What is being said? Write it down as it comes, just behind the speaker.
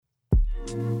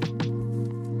New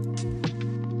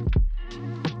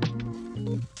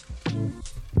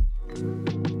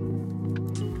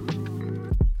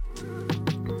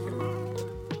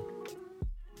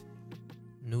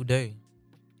day.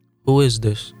 Who is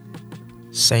this?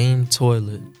 Same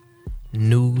toilet.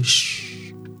 New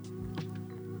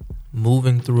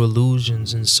moving through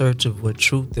illusions in search of what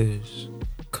truth is.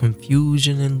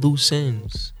 Confusion and loose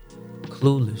ends.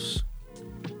 Clueless.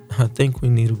 I think we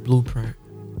need a blueprint.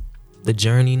 The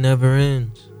journey never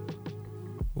ends.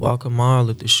 Walk a mile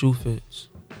if the shoe fits.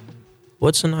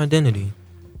 What's an identity?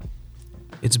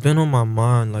 It's been on my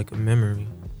mind like a memory.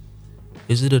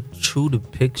 Is it a true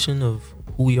depiction of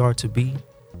who we are to be?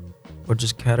 Or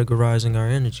just categorizing our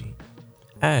energy?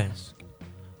 Ask,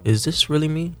 is this really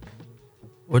me?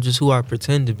 Or just who I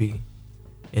pretend to be,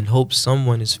 in hopes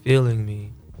someone is feeling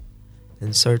me?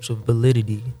 In search of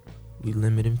validity, we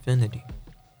limit infinity.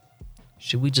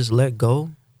 Should we just let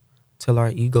go? Tell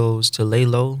our egos to lay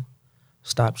low?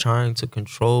 Stop trying to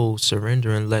control,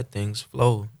 surrender and let things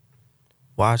flow.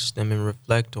 Watch them and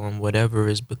reflect on whatever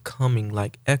is becoming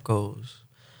like echoes.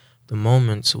 The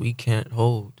moments we can't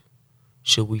hold.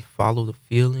 Should we follow the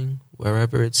feeling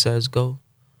wherever it says go?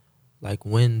 Like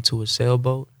wind to a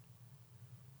sailboat?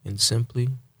 And simply,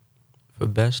 for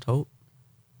best hope?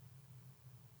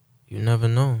 You never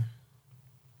know.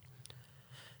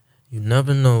 You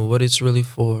never know what it's really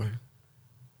for.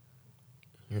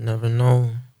 You never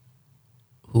know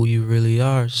who you really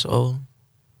are, so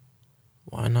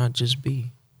why not just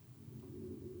be?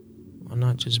 Why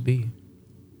not just be?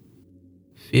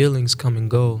 Feelings come and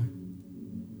go.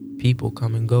 People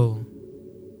come and go.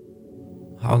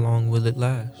 How long will it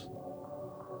last?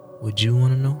 Would you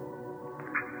want to know?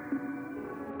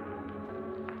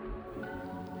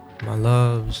 My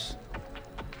loves,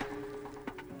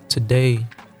 today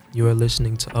you are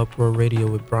listening to Uproar Radio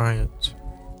with Bryant.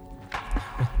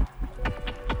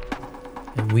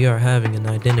 And we are having an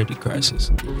identity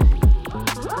crisis.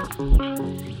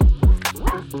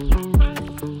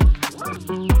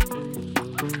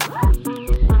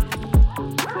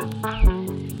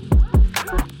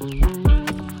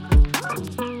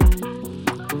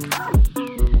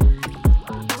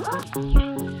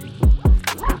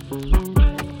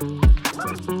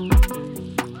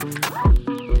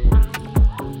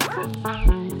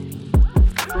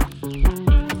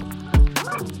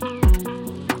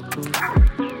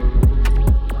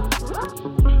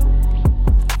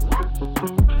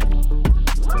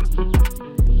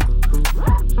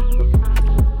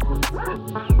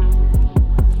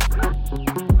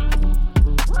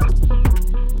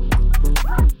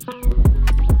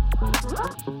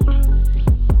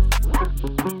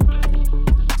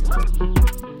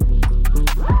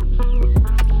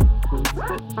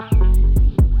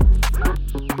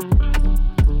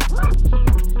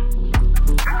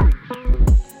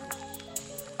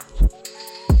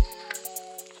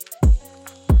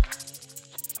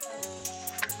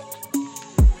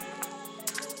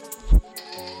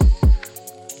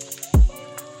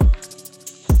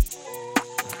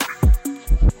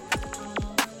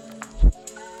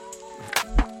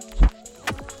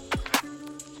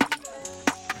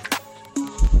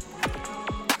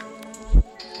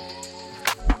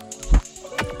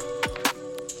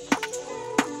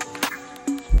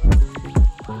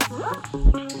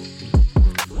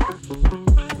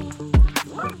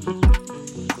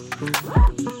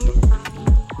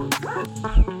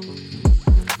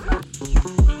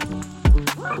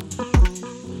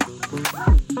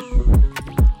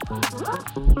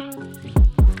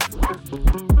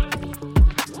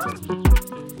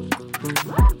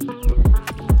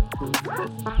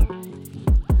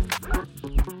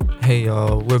 Hey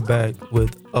y'all, we're back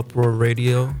with Uproar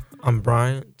Radio. I'm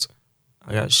Bryant.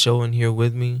 I got Show in here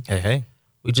with me. Hey.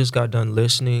 We just got done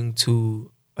listening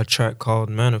to a track called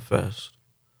Manifest.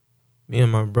 Me and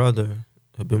my brother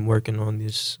have been working on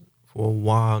this for a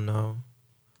while now.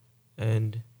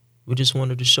 And we just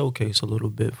wanted to showcase a little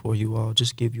bit for you all.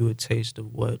 Just give you a taste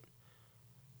of what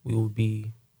we will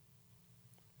be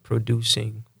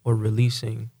producing or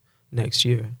releasing next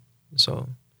year. So,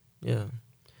 yeah.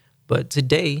 But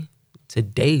today,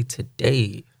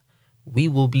 we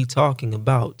will be talking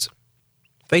about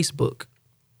Facebook.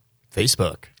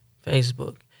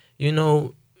 You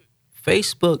know,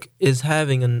 Facebook is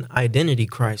having an identity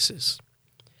crisis.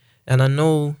 And I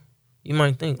know you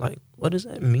might think, like, what does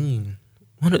that mean?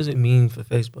 What does it mean for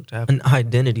Facebook to have an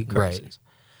identity crisis? Right.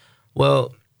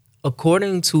 Well,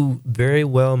 according to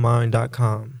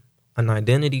verywellmind.com, an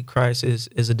identity crisis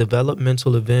is a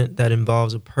developmental event that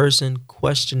involves a person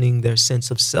questioning their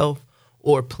sense of self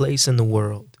or place in the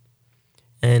world.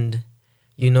 And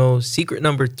Secret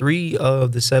number 3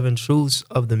 of the 7 truths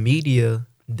of the media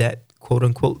that, quote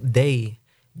unquote, they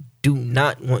do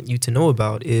not want you to know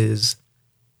about is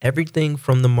everything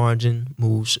from the margin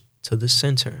moves to the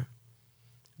center.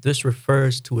 This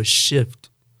refers to a shift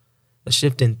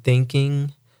in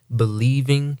thinking,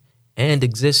 believing, and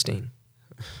existing.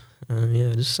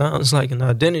 This sounds like an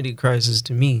identity crisis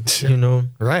to me,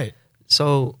 Right.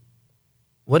 So,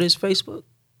 what is Facebook?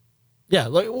 Yeah,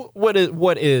 like what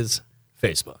is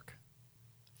Facebook?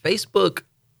 Facebook,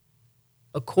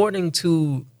 according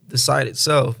to the site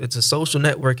itself, it's a social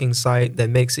networking site that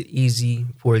makes it easy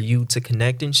for you to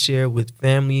connect and share with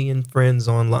family and friends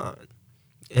online.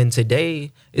 And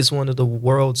today, it's one of the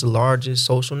world's largest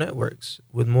social networks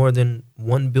with more than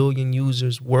 1 billion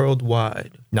users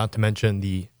worldwide. Not to mention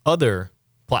the other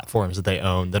platforms that they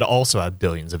own that also have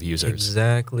billions of users.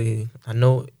 Exactly. I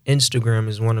know Instagram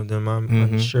is one of them. I'm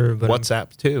unsure. But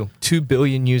WhatsApp, too. 2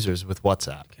 billion users with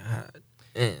WhatsApp. God,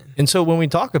 man. And so when we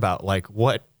talk about, like,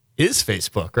 what is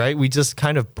Facebook, right? We just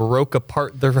kind of broke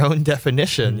apart their own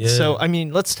definition. Yeah. So, I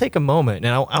mean, let's take a moment.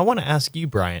 And I want to ask you,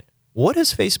 Bryant, what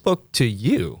is Facebook to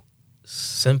you?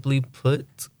 Simply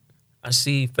put, I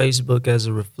see Facebook as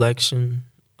a reflection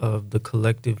of the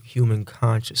collective human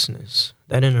consciousness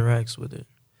that interacts with it.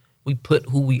 We put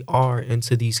who we are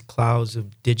into these clouds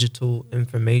of digital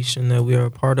information that we are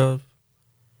a part of.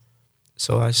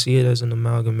 So I see it as an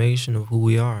amalgamation of who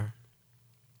we are.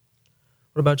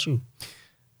 What about you?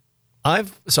 I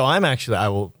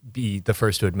will be the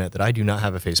first to admit that I do not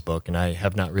have a Facebook, and I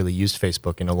have not really used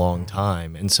Facebook in a long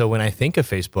time. And so when I think of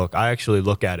Facebook, I actually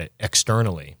look at it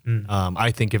externally.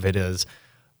 I think of it as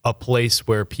a place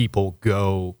where people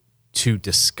go to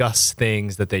discuss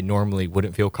things that they normally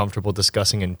wouldn't feel comfortable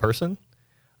discussing in person.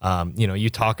 You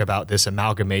talk about this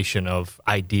amalgamation of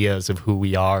ideas of who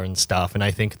we are and stuff. And I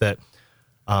think that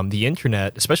the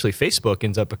internet, especially Facebook,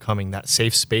 ends up becoming that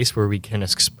safe space where we can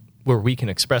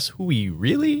express who we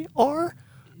really are.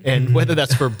 And whether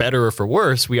that's for better or for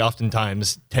worse, we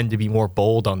oftentimes tend to be more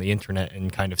bold on the internet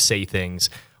and kind of say things.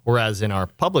 Whereas in our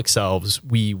public selves,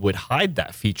 we would hide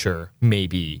that feature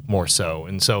maybe more so.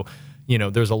 And so,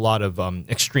 there's a lot of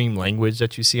extreme language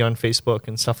that you see on Facebook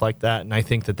and stuff like that. And I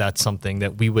think that that's something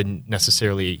that we wouldn't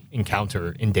necessarily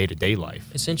encounter in day-to-day life.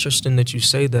 It's interesting that you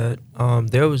say that.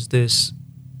 There was this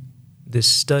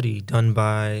study done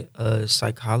by a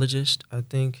psychologist. I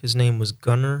think his name was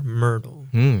Gunnar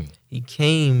Myrdal. He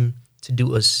came to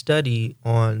do a study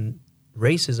on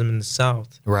racism in the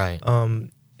South. Right.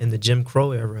 In the Jim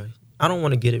Crow era. I don't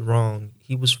want to get it wrong.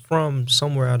 He was from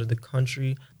somewhere out of the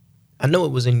country. I know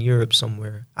it was in Europe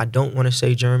somewhere. I don't want to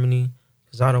say Germany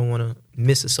because I don't want to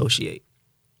misassociate.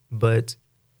 But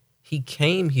he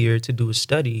came here to do a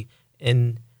study,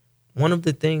 and one of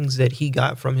the things that he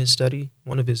got from his study,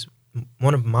 one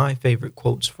of my favorite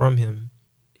quotes from him,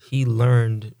 he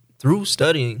learned through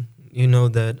studying,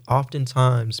 that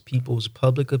oftentimes people's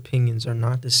public opinions are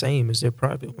not the same as their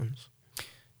private ones.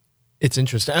 It's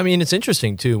interesting. I mean, it's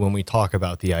interesting, too, when we talk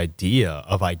about the idea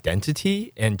of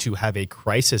identity and to have a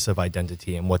crisis of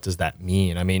identity and what does that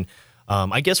mean? I mean,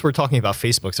 I guess we're talking about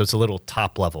Facebook, so it's a little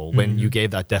top level. When you gave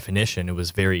that definition, it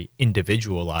was very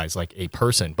individualized, like a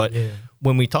person. But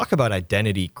when we talk about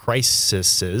identity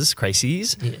crises,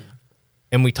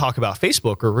 and we talk about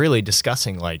Facebook, we're really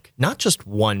discussing like not just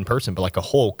one person, but like a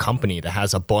whole company that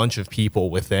has a bunch of people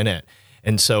within it.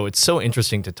 And so it's so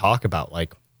interesting to talk about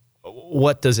like,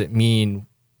 what does it mean?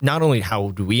 Not only how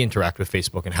do we interact with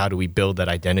Facebook and how do we build that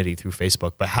identity through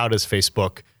Facebook, but how does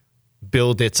Facebook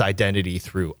build its identity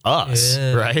through us,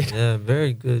 right? Yeah,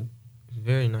 very good.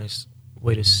 Very nice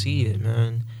way to see it,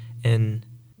 man. And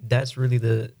that's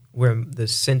really where the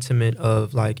sentiment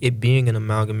of like it being an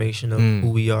amalgamation of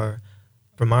who we are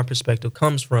from our perspective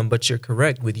comes from. But you're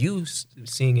correct with you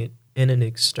seeing it in an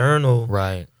external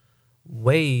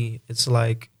way. It's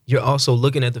like you're also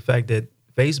looking at the fact that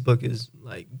Facebook is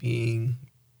like being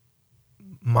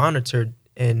monitored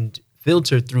and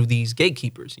filtered through these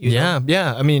gatekeepers. Yeah.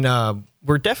 I mean, I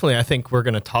think we're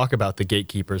going to talk about the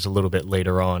gatekeepers a little bit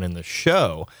later on in the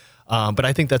show. But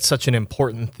I think that's such an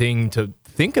important thing to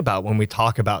think about when we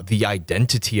talk about the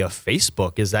identity of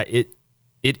Facebook is that it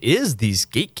is these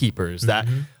gatekeepers that,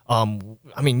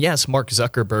 yes, Mark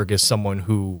Zuckerberg is someone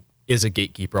who is a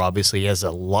gatekeeper. Obviously, he has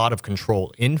a lot of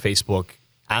control in Facebook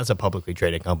as a publicly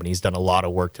traded company. He's done a lot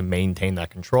of work to maintain that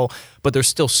control, but there's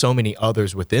still so many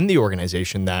others within the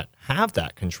organization that have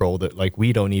that control that like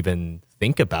we don't even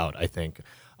think about, I think.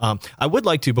 I would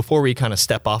like to, before we kind of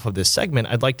step off of this segment,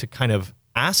 I'd like to kind of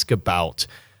ask about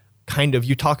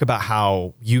you talk about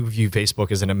how you view Facebook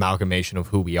as an amalgamation of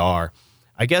who we are.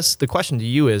 I guess the question to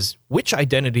you is, which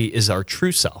identity is our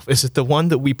true self? Is it the one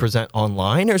that we present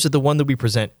online, or is it the one that we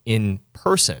present in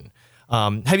person?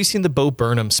 Have you seen the Bo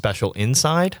Burnham special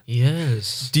Inside?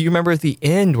 Yes. Do you remember at the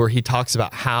end where he talks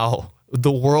about how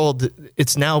the world,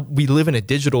 it's now, we live in a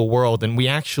digital world and we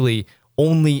actually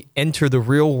only enter the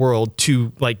real world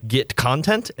to like get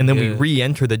content, and then we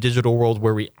re-enter the digital world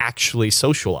where we actually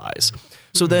socialize.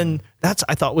 So then that's,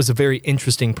 I thought, was a very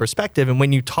interesting perspective. And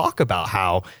when you talk about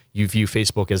how you view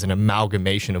Facebook as an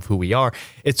amalgamation of who we are,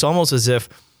 it's almost as if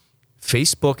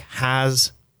Facebook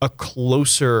has a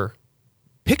closer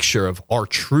picture of our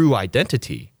true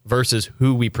identity versus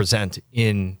who we present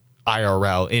in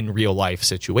IRL, in real life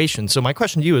situations. So my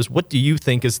question to you is, what do you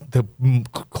think is the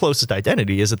closest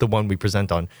identity? Is it the one we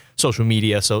present on social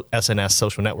media, so SNS,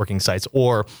 social networking sites,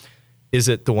 or is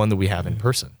it the one that we have in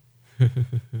person?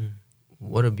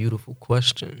 What a beautiful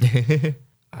question.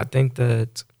 I think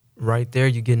that right there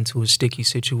you get into a sticky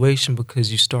situation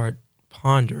because you start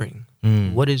pondering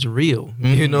what is real.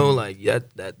 You know, like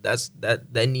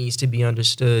that needs to be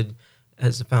understood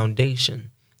as a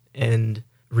foundation. And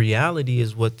reality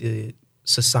is what the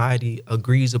society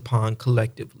agrees upon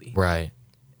collectively. Right.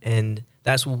 And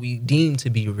that's what we deem to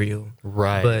be real.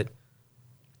 Right. But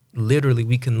literally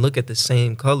we can look at the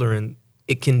same color and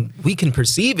we can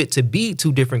perceive it to be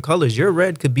two different colors. Your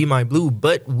red could be my blue,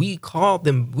 but we call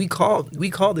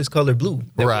this color blue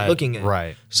that we're looking at.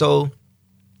 Right. So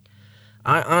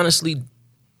I honestly,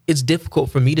 it's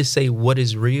difficult for me to say what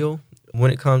is real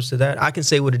when it comes to that. I can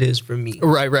say what it is for me.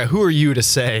 Right. Who are you to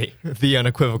say the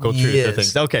unequivocal truth of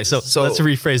things? Okay, so let's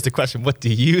rephrase the question. What do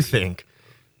you think?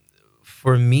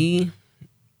 For me,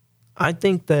 I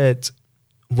think that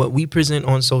what we present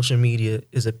on social media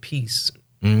is a piece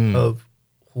of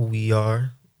who we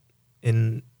are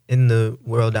in the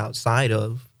world outside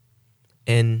of,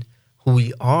 and who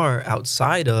we are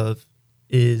outside of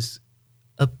is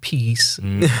a piece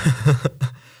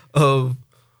of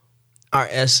our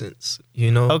essence, you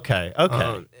know? Okay.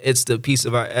 It's the piece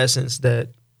of our essence that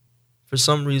for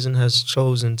some reason has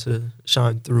chosen to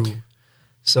shine through.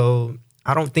 So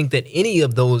I don't think that any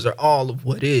of those are all of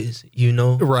what is, you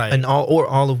know? Right. And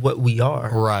all of what we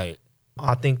are. Right.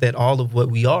 I think that all of what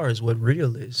we are is what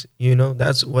real is, you know?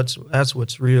 That's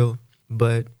what's real.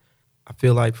 But I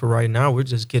feel like for right now, we're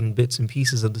just getting bits and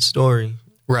pieces of the story.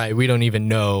 Right. We don't even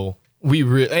know.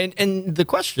 And the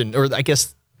question, or I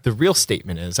guess the real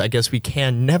statement is, I guess we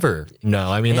can never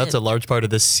know. I mean, that's a large part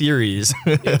of this series.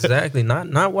 Exactly.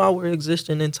 Not while we're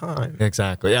existing in time.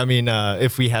 Exactly. I mean,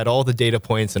 if we had all the data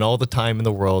points and all the time in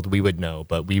the world, we would know,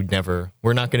 but we're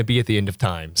not going to be at the end of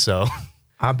time. So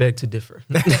I beg to differ.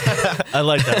 I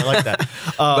like that.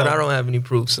 But I don't have any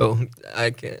proof, so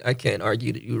I can't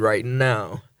argue to you right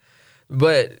now.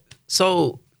 But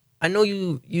so I know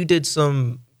you did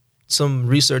some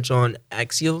research on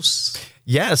Axios.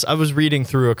 Yes, I was reading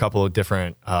through a couple of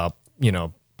different,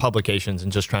 publications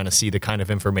and just trying to see the kind of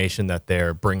information that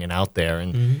they're bringing out there.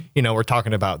 And, we're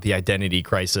talking about the identity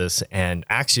crisis, and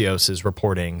Axios is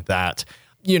reporting that,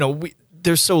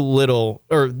 there's so little,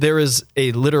 or there is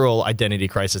a literal identity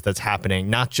crisis that's happening,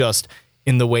 not just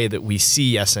in the way that we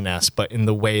see SNS, but in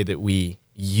the way that we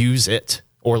use it,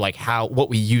 or like what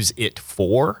we use it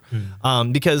for.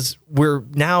 Because we're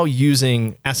now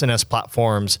using SNS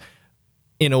platforms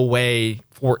in a way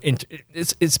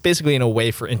it's basically in a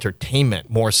way for entertainment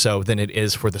more so than it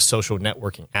is for the social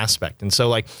networking aspect. And so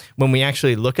like when we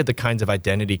actually look at the kinds of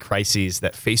identity crises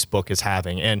that Facebook is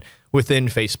having, and within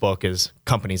Facebook is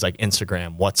companies like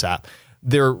Instagram, WhatsApp,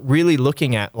 they're really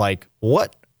looking at like,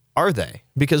 what are they?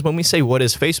 Because when we say what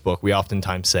is Facebook, we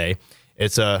oftentimes say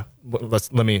it's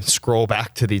let me scroll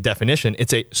back to the definition.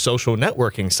 It's a social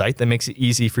networking site that makes it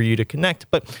easy for you to connect.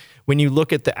 But when you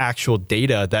look at the actual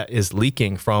data that is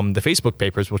leaking from the Facebook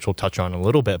papers, which we'll touch on a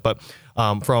little bit, but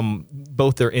from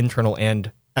both their internal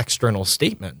and external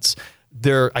statements,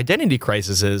 their identity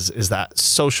crisis is that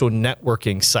social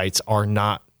networking sites are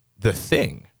not the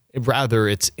thing. Rather,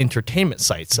 it's entertainment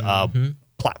sites.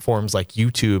 Platforms like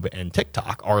YouTube and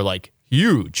TikTok are like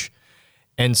huge.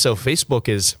 And so Facebook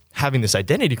is having this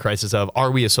identity crisis of, are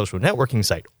we a social networking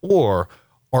site, or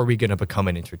are we going to become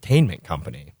an entertainment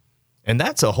company? And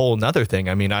that's a whole nother thing.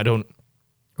 I mean, I don't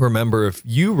remember if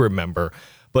you remember,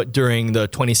 but during the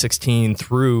 2016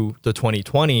 through the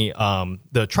 2020,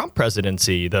 the Trump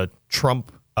presidency, the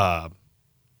Trump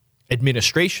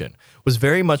administration was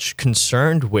very much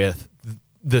concerned with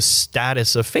the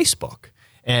status of Facebook.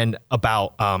 And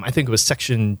about, I think it was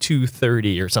Section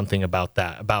 230 or something about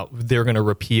that, about they're going to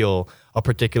repeal a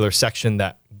particular section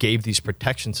that gave these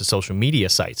protections to social media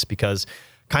sites, because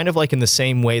kind of like in the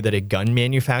same way that a gun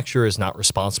manufacturer is not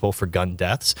responsible for gun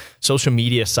deaths, social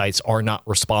media sites are not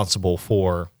responsible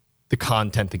for the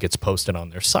content that gets posted on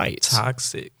their sites.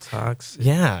 Toxic.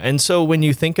 Yeah. And so when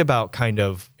you think about kind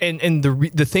of, and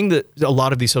the thing that a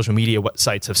lot of these social media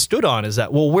sites have stood on is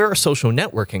that, well, we're a social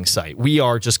networking site. We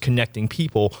are just connecting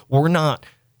people. We're not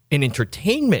an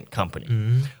entertainment company.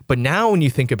 Mm-hmm. But now when you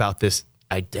think about this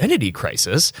identity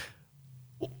crisis,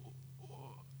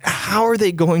 how are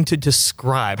they going to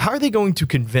describe, how are they going to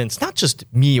convince not just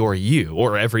me or you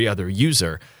or every other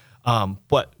user,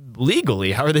 but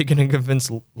legally, how are they going to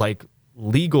convince like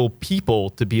legal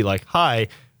people to be like, hi,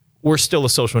 we're still a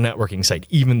social networking site,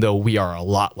 even though we are a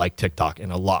lot like TikTok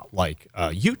and a lot like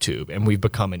YouTube, and we've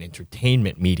become an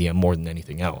entertainment medium more than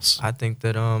anything else? I think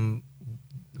that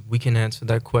we can answer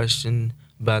that question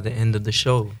by the end of the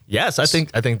show. Yes, I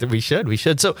think that we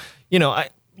should. So,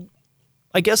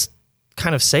 I guess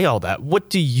kind of say all that. What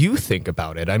do you think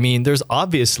about it? I mean, there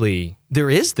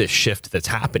is this shift that's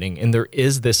happening, and there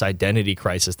is this identity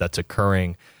crisis that's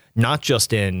occurring, not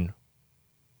just in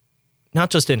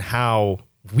how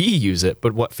we use it,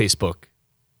 but what Facebook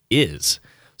is.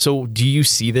 So do you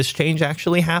see this change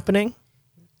actually happening?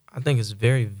 I think it's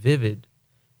very vivid,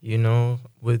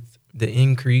 with the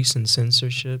increase in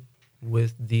censorship,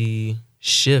 with the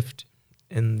shift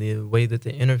in the way that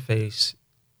the interface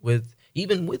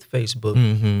even with Facebook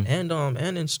mm-hmm. and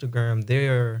Instagram,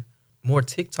 they're more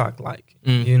TikTok-like,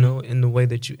 mm-hmm. in the way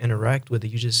that you interact with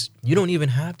it. You don't even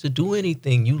have to do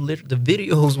anything. The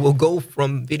videos will go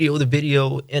from video to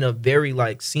video in a very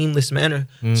seamless manner,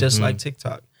 mm-hmm. just like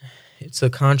TikTok. It's a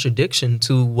contradiction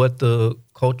to what the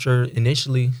culture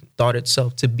initially thought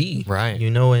itself to be, right?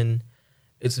 And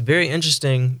it's very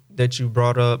interesting that you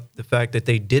brought up the fact that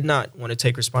they did not want to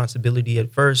take responsibility at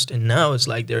first, and now it's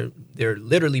like they're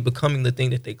literally becoming the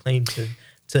thing that they claim to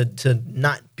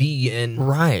not be. And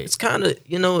right, it's kind of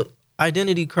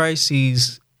identity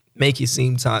crises make you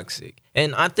seem toxic.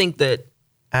 And I think that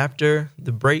after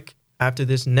the break, after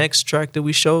this next track that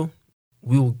we show,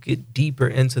 we will get deeper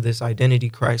into this identity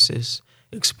crisis,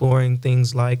 exploring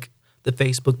things like the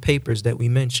Facebook papers that we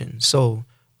mentioned. So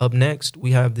up next,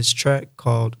 we have this track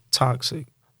called Toxic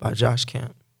by Josh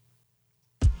Camp.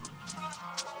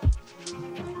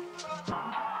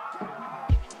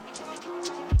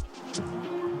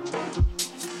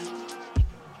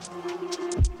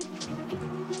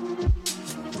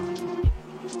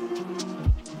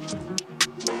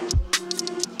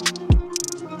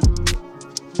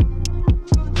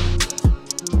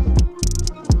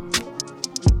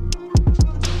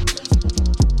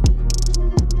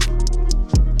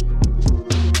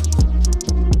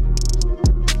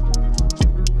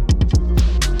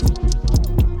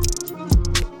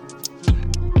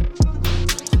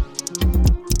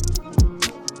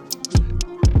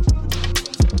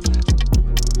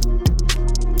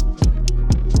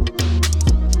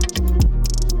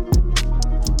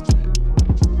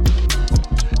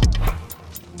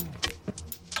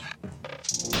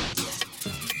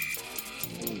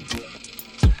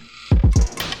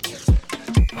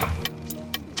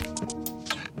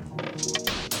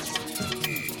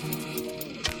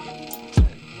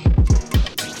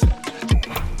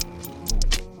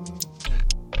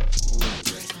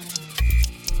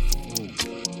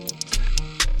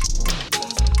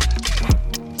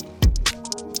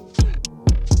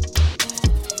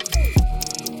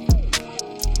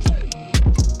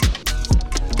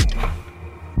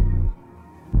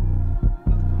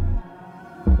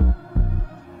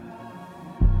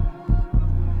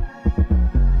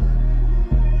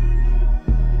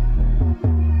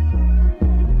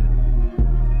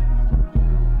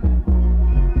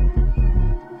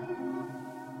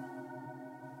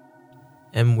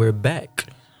 And we're back.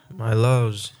 My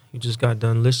loves, you just got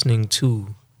done listening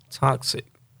to Toxic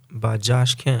by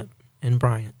Josh Camp and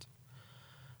Bryant.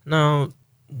 Now,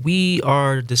 we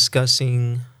are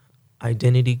discussing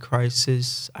identity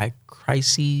crisis,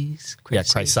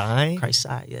 crises.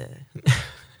 Yeah.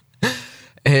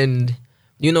 And,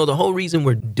 the whole reason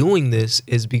we're doing this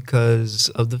is because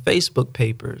of the Facebook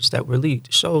papers that were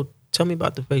leaked. So tell me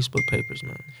about the Facebook papers,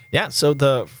 man. Yeah, so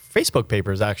the Facebook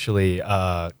papers actually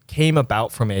came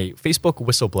about from a Facebook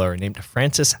whistleblower named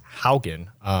Frances Haugen.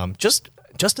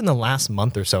 Just in the last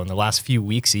month or so, in the last few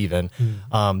weeks even,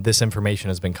 this information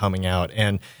has been coming out.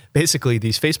 And basically,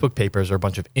 these Facebook papers are a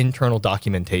bunch of internal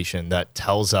documentation that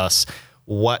tells us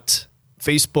what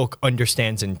Facebook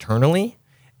understands internally.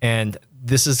 And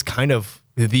this is kind of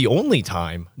the only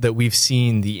time that we've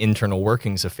seen the internal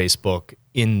workings of Facebook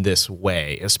in this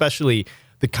way, especially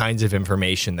the kinds of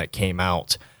information that came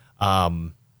out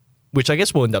which I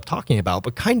guess we'll end up talking about,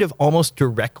 but kind of almost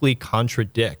directly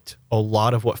contradict a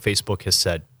lot of what Facebook has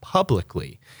said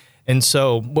publicly. And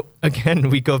so, again,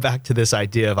 we go back to this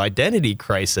idea of identity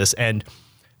crisis, and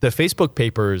the Facebook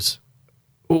papers,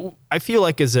 I feel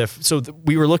like as if,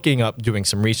 we were looking up, doing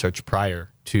some research prior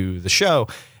to the show,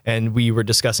 and we were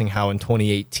discussing how in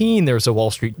 2018, there was a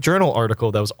Wall Street Journal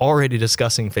article that was already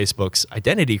discussing Facebook's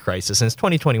identity crisis, and it's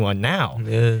 2021 now.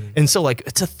 Yeah. And so, like,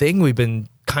 it's a thing we've been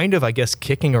kind of, I guess,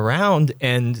 kicking around,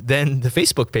 and then the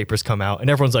Facebook papers come out, and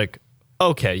everyone's like,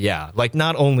 okay, yeah. Like,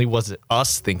 not only was it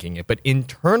us thinking it, but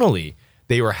internally,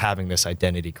 they were having this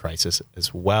identity crisis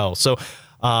as well. So,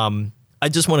 I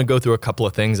just want to go through a couple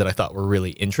of things that I thought were really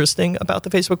interesting about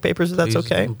the Facebook papers, if that's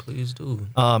okay. Please do.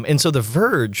 And so The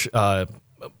Verge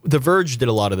did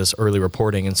a lot of this early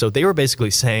reporting. And so they were basically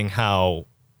saying how,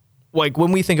 like,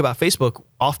 when we think about Facebook,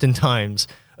 oftentimes,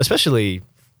 especially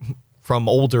from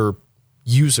older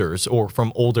users or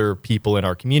from older people in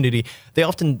our community, they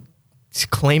often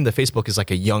claim that Facebook is like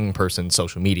a young person's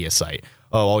social media site.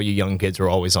 Oh, all you young kids are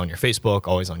always on your Facebook,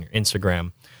 always on your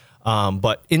Instagram.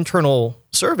 But internal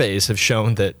surveys have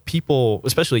shown that people,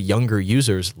 especially younger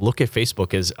users, look at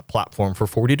Facebook as a platform for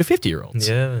 40 to 50-year-olds.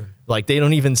 Yeah. Like, they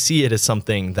don't even see it as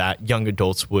something that young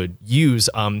adults would use.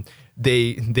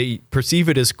 They perceive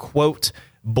it as, quote,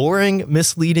 boring,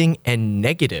 misleading, and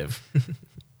negative.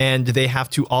 And they have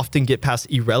to often get past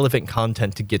irrelevant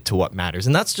content to get to what matters.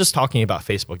 And that's just talking about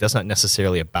Facebook. That's not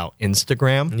necessarily about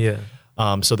Instagram.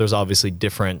 Yeah. So there's obviously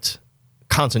different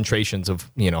concentrations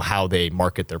of, how they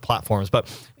market their platforms. But,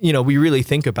 we really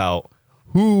think about,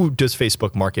 who does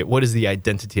Facebook market? What is the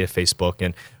identity of Facebook?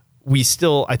 And we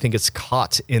still, I think it's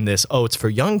caught in this, it's for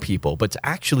young people, but to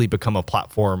actually become a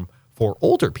platform for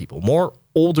older people. More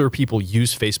older people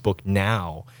use Facebook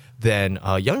now than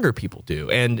younger people do.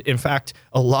 And in fact,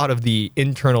 a lot of the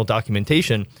internal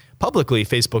documentation publicly,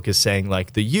 Facebook is saying,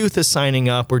 like, the youth is signing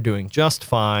up, we're doing just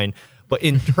fine. But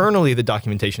internally, the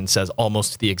documentation says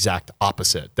almost the exact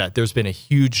opposite, that there's been a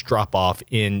huge drop off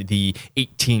in the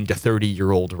 18 to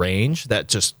 30-year-old range that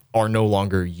just are no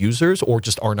longer users or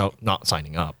just are not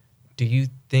signing up. Do you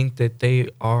think that they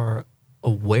are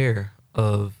aware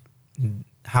of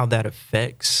how that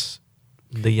affects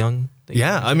the young?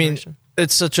 I mean,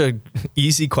 it's such a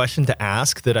easy question to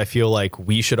ask that I feel like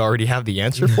we should already have the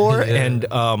answer for. Yeah. And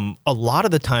a lot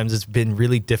of the times it's been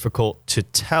really difficult to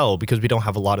tell because we don't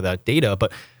have a lot of that data.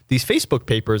 But these Facebook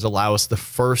papers allow us the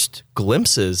first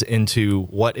glimpses into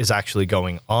what is actually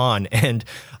going on. And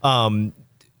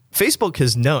Facebook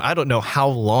has known, I don't know how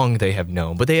long they have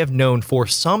known, but they have known for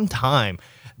some time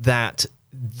that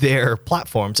their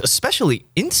platforms, especially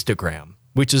Instagram,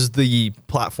 which is the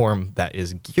platform that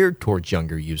is geared towards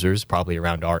younger users, probably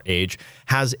around our age,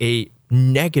 has a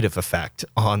negative effect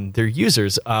on their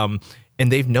users. And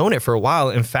they've known it for a while.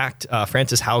 In fact,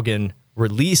 Frances Haugen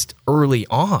released early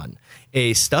on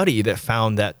a study that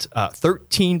found that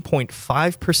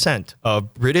 13.5%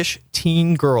 of British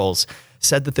teen girls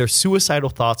said that their suicidal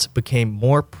thoughts became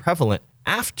more prevalent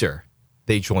after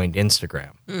they joined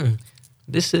Instagram.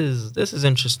 This is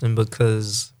interesting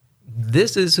because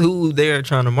this is who they're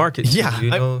trying to market to,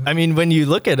 Yeah, I mean, when you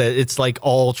look at it, it's like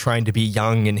all trying to be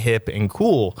young and hip and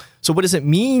cool. So what does it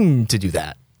mean to do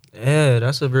that? Yeah,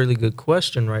 that's a really good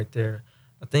question right there.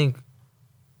 I think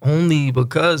only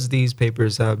because these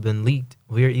papers have been leaked,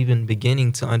 we're even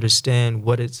beginning to understand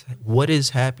what is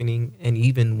happening and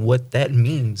even what that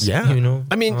means. Yeah.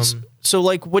 I mean, so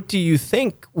like, what do you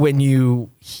think when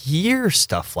you hear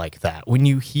stuff like that? When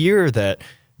you hear that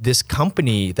this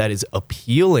company that is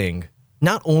appealing,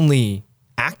 not only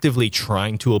actively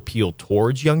trying to appeal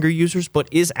towards younger users, but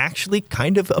is actually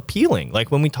kind of appealing.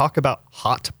 Like when we talk about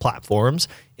hot platforms,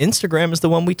 Instagram is the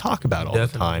one we talk about all the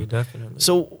time. Definitely.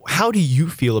 So how do you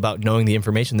feel about knowing the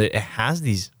information that it has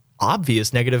these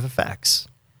obvious negative effects?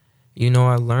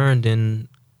 I learned in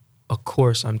a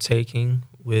course I'm taking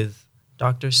with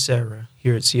Dr. Sarah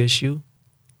here at CSU.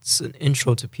 It's an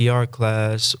intro to PR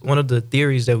class. One of the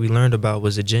theories that we learned about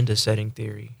was agenda setting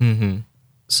theory. Mm-hmm.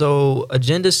 So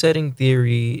agenda setting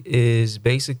theory is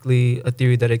basically a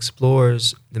theory that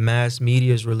explores the mass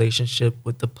media's relationship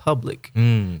with the public.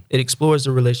 It explores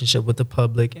the relationship with the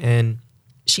public, and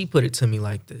she put it to me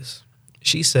like this.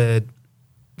 She said,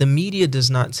 the media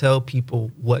does not tell people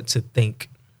what to think.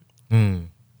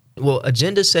 Well,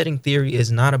 agenda setting theory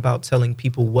is not about telling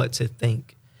people what to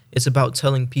think. It's about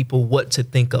telling people what to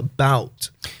think about.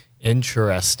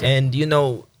 Interesting.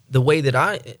 And, the way that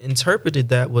I interpreted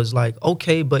that was like,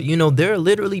 okay, but, there are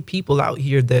literally people out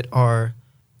here that are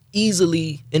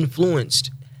easily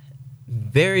influenced,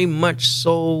 very much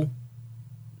so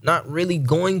not really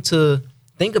going to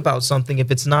think about something if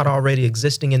it's not already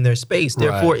existing in their space.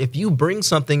 Therefore, if you bring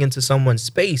something into someone's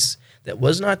space that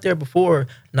was not there before,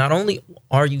 not only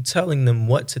are you telling them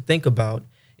what to think about,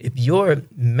 if your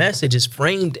message is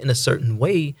framed in a certain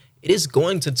way, it is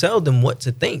going to tell them what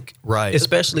to think. Right.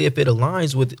 Especially if it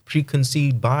aligns with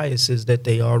preconceived biases that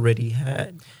they already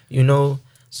had, you know?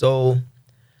 So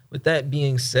with that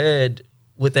being said,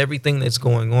 with everything that's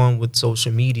going on with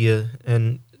social media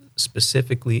and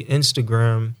specifically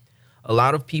Instagram, a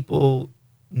lot of people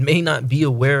may not be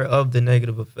aware of the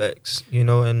negative effects, you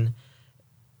know, and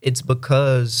it's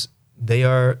because they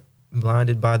are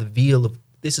blinded by the veil of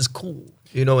this is cool,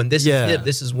 you know, and this is it,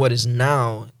 this is what is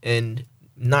now, and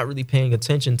not really paying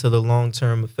attention to the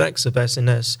long-term effects of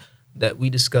SNS that we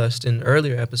discussed in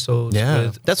earlier episodes.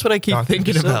 Yeah, that's what I keep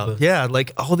thinking about. Yeah,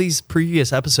 like all these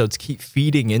previous episodes keep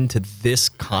feeding into this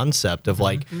concept of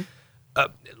like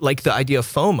the idea of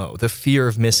FOMO, the fear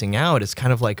of missing out. It's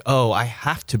kind of like, oh, I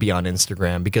have to be on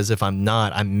Instagram because if I'm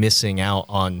not, I'm missing out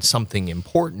on something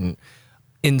important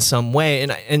in some way.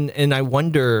 And I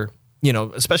wonder, you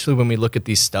know, especially when we look at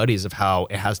these studies of how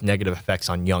it has negative effects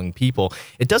on young people,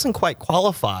 it doesn't quite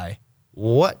qualify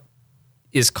what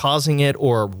is causing it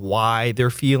or why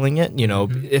they're feeling it. You know,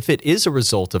 if it is a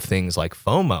result of things like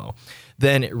FOMO,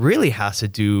 then it really has to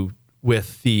do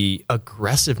with the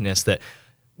aggressiveness that,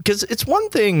 because it's one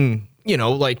thing, you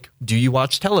know, like, do you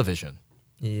watch television?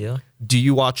 Yeah. Do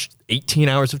you watch 18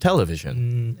 hours of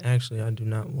television? Actually, I do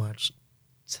not watch.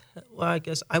 Well, I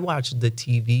guess I watch the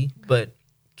TV, but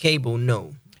cable,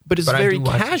 no. But it's very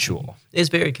casual. It's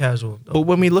very casual. Though. But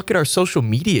when we look at our social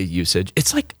media usage,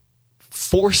 it's like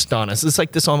forced on us. It's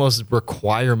like this almost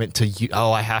requirement to,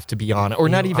 I have to be on it, or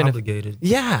not even obligated.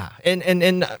 Yeah.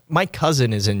 And my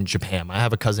cousin is in Japan. I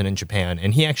have a cousin in Japan,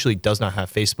 and he actually does not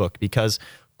have Facebook because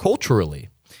culturally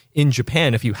in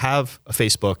Japan, if you have a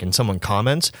Facebook and someone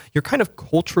comments, you're kind of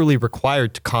culturally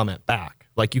required to comment back.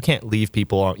 Like you can't leave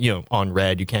people, you know, on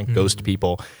red. You can't ghost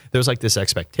people. There's like this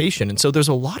expectation. And so there's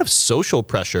a lot of social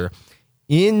pressure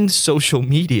in social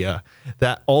media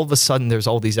that all of a sudden there's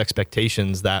all these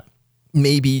expectations that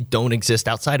maybe don't exist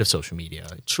outside of social media.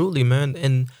 Truly, man.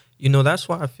 And, you know, that's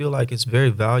why I feel like it's very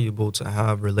valuable to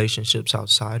have relationships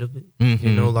outside of it.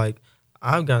 You know, like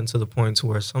I've gotten to the point to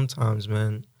where sometimes,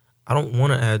 man, I don't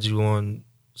want to add you on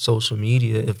social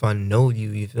media if I know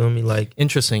you. You feel me? Like,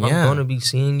 interesting. I'm going to be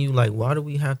seeing you. Like, why do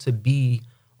we have to be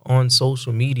on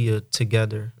social media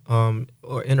together,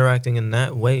 or interacting in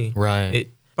that way? Right.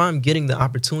 If I'm getting the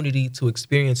opportunity to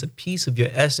experience a piece of your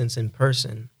essence in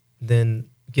person, then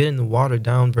getting the watered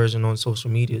down version on social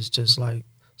media is just like,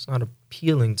 it's not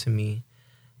appealing to me.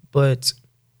 But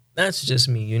that's just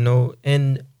me, you know?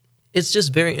 And it's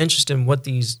just very interesting what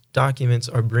these documents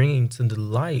are bringing to the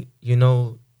light. You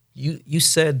know, you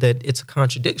said that it's a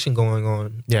contradiction going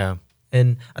on. Yeah.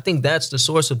 And I think that's the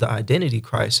source of the identity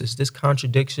crisis, this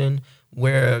contradiction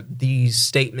where these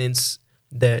statements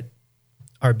that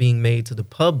are being made to the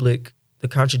public, the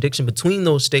contradiction between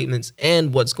those statements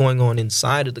and what's going on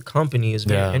inside of the company is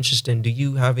very interesting. Do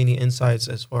you have any insights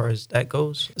as far as that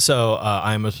goes? So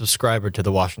I'm a subscriber to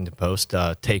the Washington Post.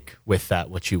 Take with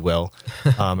that what you will.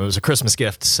 It was a Christmas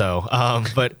gift. So,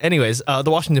 but anyways,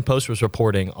 the Washington Post was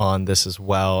reporting on this as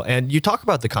well. And you talk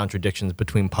about the contradictions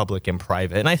between public and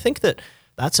private. And I think that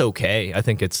that's okay. I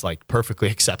think it's like perfectly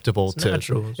acceptable it's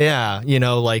natural. Yeah. You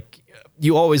know, like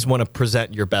you always want to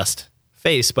present your best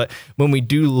face, but when we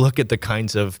do look at the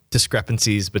kinds of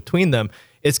discrepancies between them,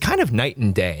 it's kind of night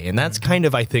and day. And that's kind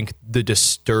of, I think, the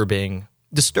disturbing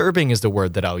is the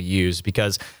word that I'll use,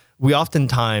 because we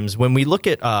oftentimes, when we look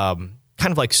at kind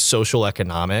of like social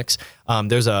economics,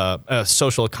 there's a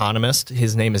social economist,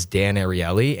 his name is Dan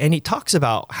Ariely, and he talks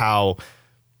about how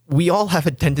we all have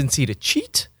a tendency to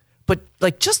cheat, but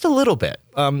like just a little bit.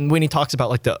 When he talks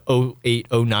about like the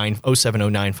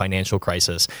 07, 09 financial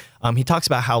crisis, he talks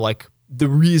about how like the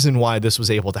reason why this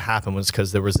was able to happen was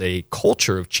because there was a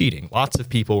culture of cheating. Lots of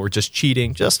people were just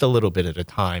cheating just a little bit at a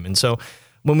time. And so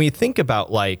when we think about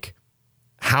like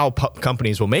how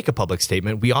companies will make a public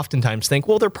statement, we oftentimes think,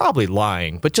 well, they're probably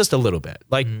lying, but just a little bit,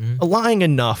 like lying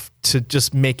enough to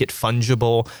just make it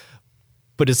fungible,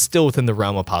 but it's still within the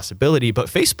realm of possibility. But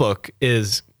Facebook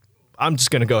is, I'm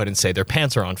just going to go ahead and say their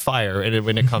pants are on fire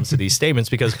when it comes to these statements,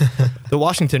 because the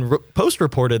Washington Post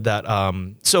reported that,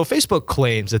 so Facebook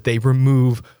claims that they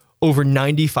remove over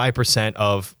 95%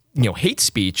 of, you know, hate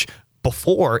speech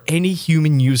before any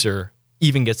human user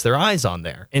even gets their eyes on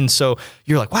there. And so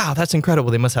you're like, wow, that's incredible.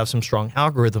 They must have some strong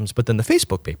algorithms. But then the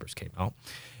Facebook papers came out,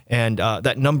 and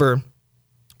that number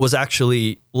was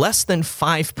actually less than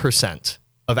 5%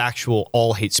 of actual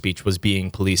all hate speech was being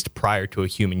policed prior to a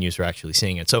human user actually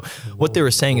seeing it. So what they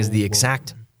were saying is the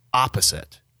exact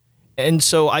opposite. And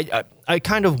so I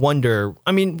kind of wonder,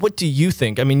 I mean, what do you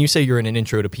think? I mean, you say you're in an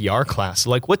intro to PR class.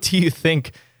 Like, what do you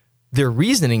think their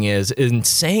reasoning is in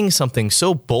saying something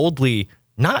so boldly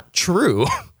not true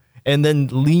and then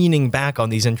leaning back on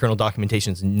these internal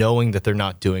documentations, knowing that they're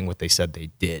not doing what they said they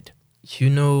did? You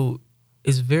know,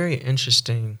 it's very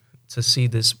interesting to see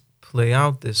this play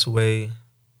out this way.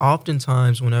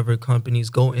 Oftentimes, whenever companies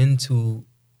go into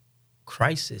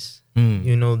crisis,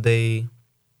 you know, they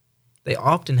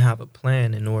often have a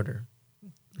plan in order.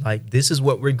 Like, this is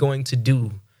what we're going to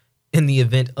do in the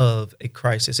event of a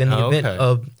crisis, in the event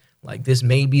of, like, this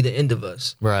may be the end of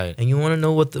us. Right. And you want to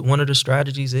know what one of the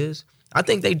strategies is? I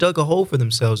think they dug a hole for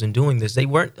themselves in doing this. They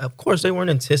weren't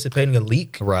anticipating a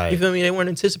leak. Right. You feel me? They weren't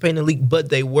anticipating a leak, but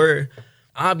they were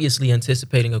obviously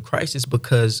anticipating a crisis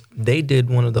because they did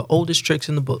one of the oldest tricks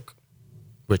in the book.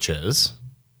 Which is?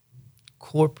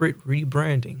 Corporate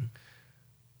rebranding.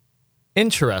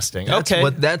 Interesting. That's okay.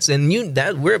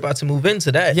 We're about to move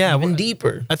into that even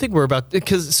deeper. I think we're about,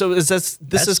 because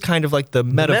this is kind of like the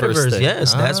metaverse thing.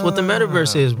 Yes, that's what the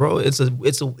metaverse is, bro. It's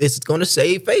going to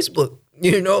save Facebook.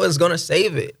 You know, it's going to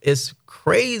save it. It's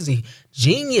crazy.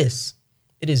 Genius.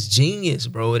 It is genius,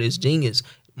 bro. It is genius.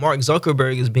 Mark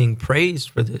Zuckerberg is being praised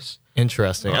for this.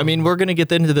 Interesting. I mean, we're going to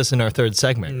get into this in our third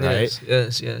segment, right?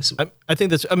 Yes. I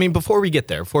think that's, I mean, before we get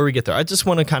there, I just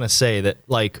want to kind of say that,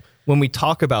 like, when we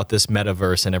talk about this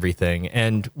metaverse and everything,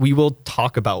 and we will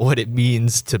talk about what it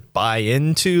means to buy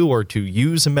into or to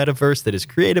use a metaverse that is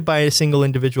created by a single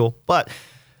individual, but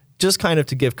just kind of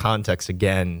to give context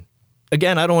again, I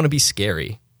don't want to be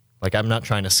scary. Like, I'm not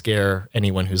trying to scare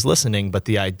anyone who's listening, but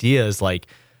the idea is, like,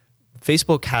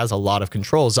 Facebook has a lot of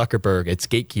control. Zuckerberg, its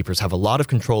gatekeepers, have a lot of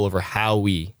control over how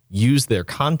we use their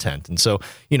content. And so,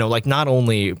 you know, like, not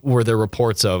only were there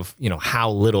reports of, you know, how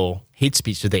little hate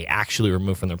speech did they actually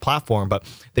remove from their platform, but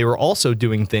they were also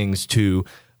doing things to,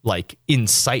 like,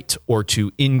 incite or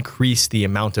to increase the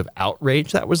amount of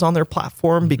outrage that was on their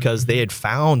platform, because they had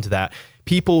found that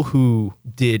people who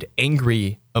did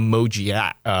angry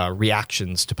emoji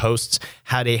reactions to posts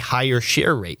had a higher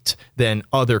share rate than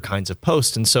other kinds of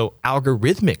posts. And so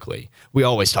algorithmically, we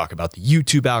always talk about the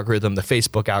YouTube algorithm, the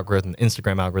Facebook algorithm, the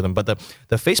Instagram algorithm, but the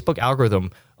Facebook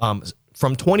algorithm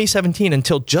from 2017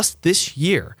 until just this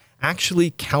year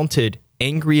actually counted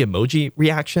angry emoji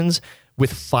reactions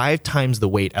with 5 times the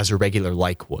weight as a regular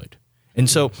like would. And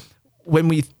so when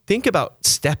we think about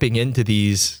stepping into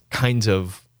these kinds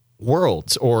of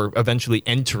worlds or eventually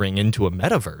entering into a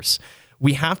metaverse,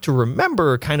 we have to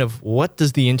remember kind of what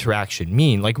does the interaction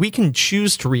mean? Like, we can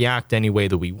choose to react any way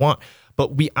that we want,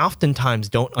 but we oftentimes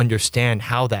don't understand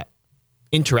how that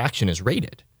interaction is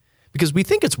rated, because we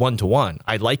think it's one-to-one.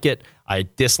 I like it, I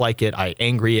dislike it, I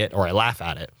angry it, or I laugh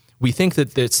at it. We think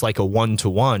that it's like a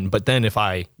one-to-one, but then if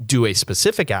I do a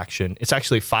specific action, it's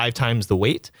actually 5 times the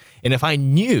weight. And if I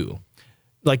knew,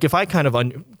 like, if I kind of,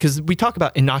 because we talk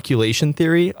about inoculation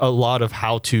theory, a lot of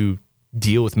how to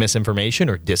deal with misinformation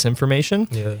or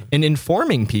disinformation, and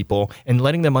informing people and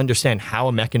letting them understand how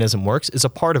a mechanism works is a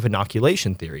part of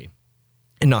inoculation theory.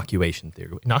 Inoculation?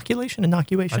 I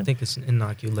think it's an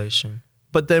inoculation.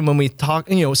 But then when we talk,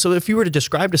 you know, so if you were to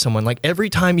describe to someone, like,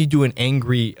 every time you do an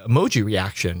angry emoji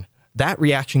reaction, that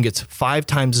reaction gets 5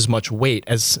 times as much weight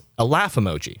as a laugh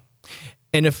emoji.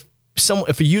 And if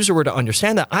a user were to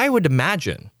understand that, I would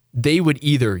imagine they would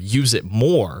either use it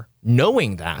more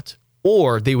knowing that,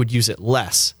 or they would use it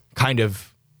less, kind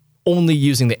of only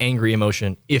using the angry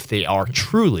emotion if they are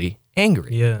truly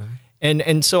angry. Yeah.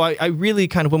 And so I really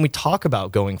kind of, when we talk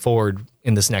about going forward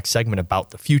in this next segment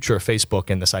about the future of Facebook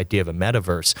and this idea of a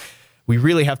metaverse, we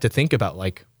really have to think about,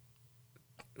 like,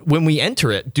 when we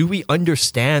enter it, do we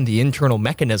understand the internal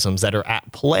mechanisms that are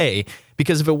at play?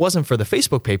 Because if it wasn't for the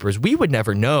Facebook papers, we would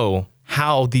never know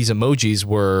how these emojis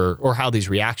were or how these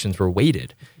reactions were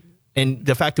weighted. And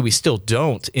the fact that we still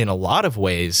don't in a lot of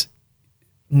ways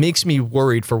makes me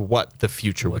worried for what the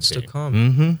future would be. What's to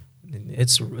come.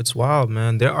 It's wild,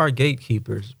 man. There are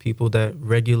gatekeepers, people that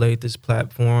regulate this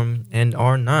platform and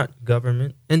are not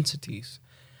government entities.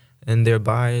 And their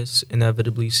bias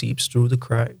inevitably seeps through the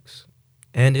cracks.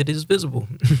 And it is visible,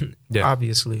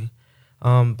 obviously.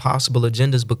 Possible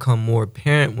agendas become more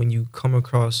apparent when you come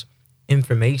across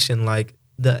information like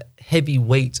the heavy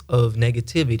weight of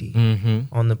negativity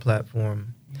on the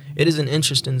platform. It is an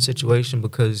interesting situation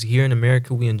because here in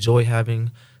America, we enjoy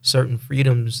having certain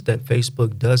freedoms that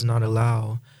Facebook does not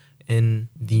allow in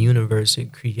the universe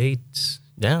it creates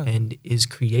and is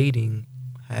creating,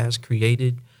 has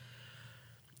created.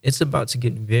 It's about to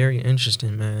get very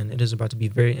interesting, man. It is about to be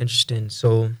very interesting.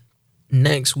 So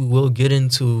next, we will get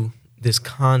into this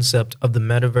concept of the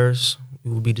metaverse.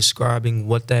 We will be describing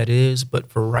what that is.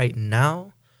 But for right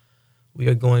now, we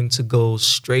are going to go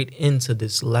straight into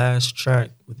this last track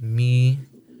with me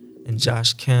and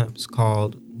Josh Camps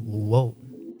called Whoa.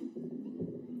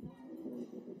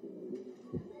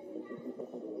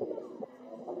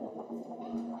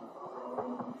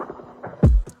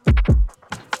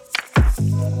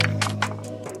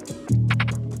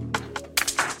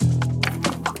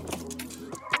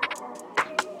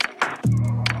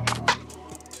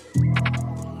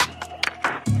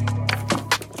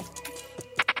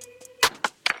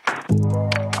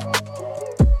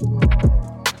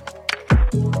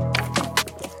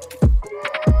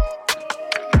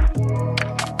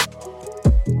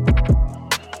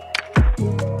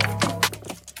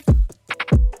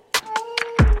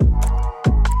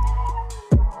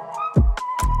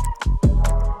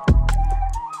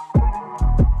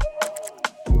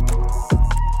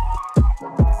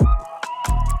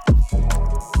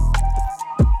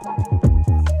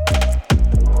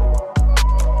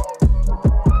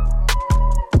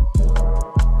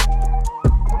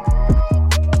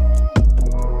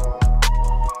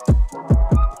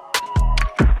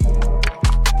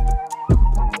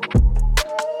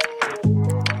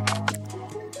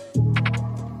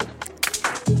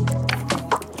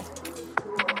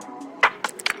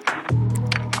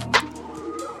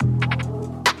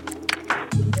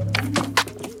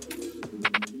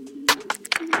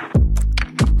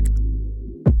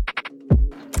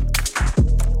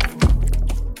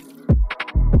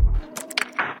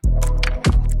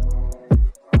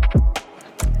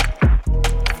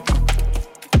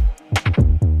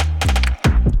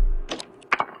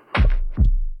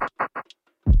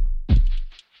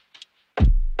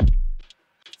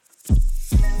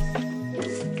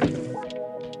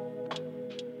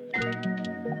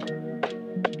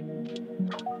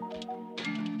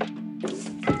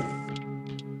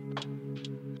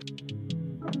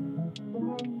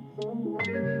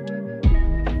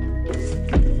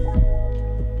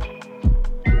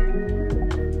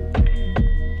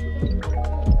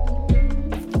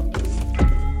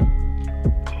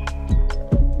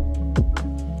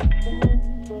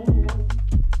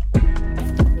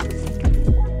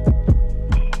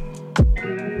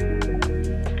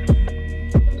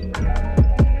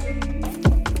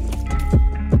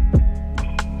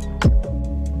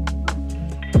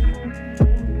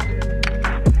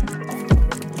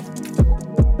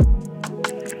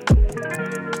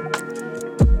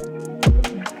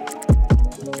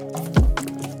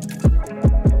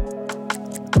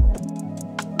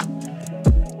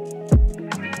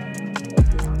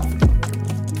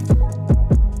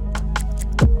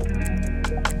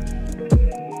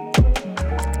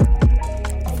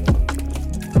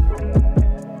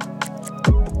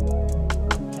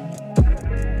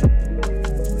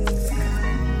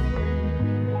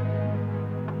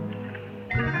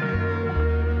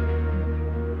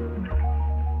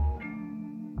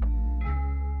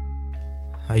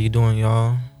 How you doing,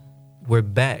 y'all? We're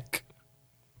back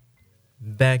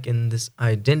in this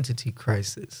identity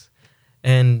crisis.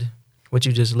 And what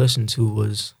you just listened to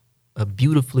was a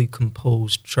beautifully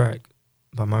composed track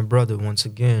by my brother, once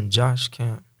again, Josh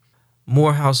Camp.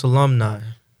 Morehouse alumni.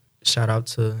 Shout out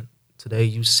to the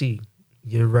AUC.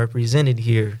 You're represented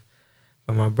here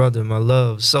by my brother, my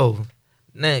love. So,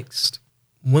 next,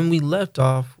 when we left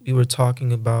off, we were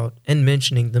talking about and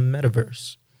mentioning the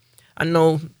metaverse. I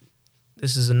know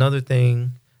this is another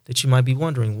thing that you might be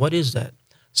wondering. What is that?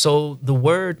 So the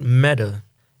word meta,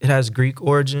 it has Greek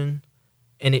origin,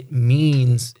 and it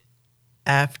means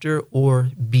after or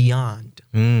beyond.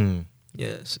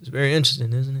 Yes, it's very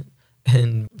interesting, isn't it?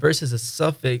 And verse is a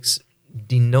suffix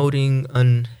denoting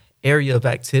an area of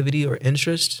activity or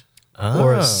interest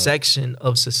or a section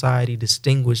of society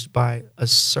distinguished by a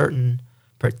certain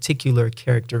particular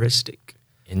characteristic.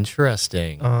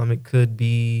 Interesting. It could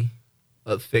be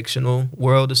a fictional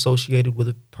world associated with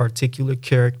a particular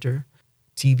character,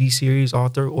 TV series,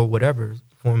 author, or whatever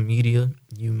form of media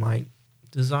you might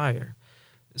desire.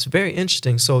 It's very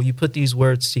interesting. So you put these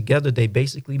words together, they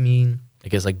basically mean, I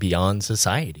guess, like beyond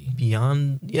society.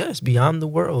 Beyond the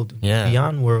world. Yeah.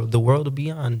 Beyond world, the world of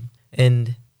beyond.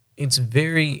 And it's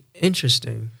very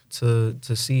interesting to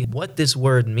see what this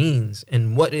word means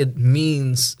and what it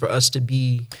means for us to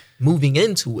be moving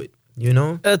into it. You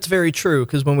know? That's very true,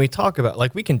 because when we talk about,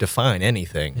 like, we can define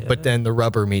anything, but then the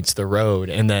rubber meets the road,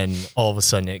 and then all of a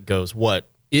sudden it goes, what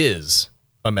is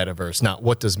a metaverse? Not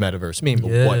what does metaverse mean,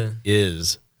 but what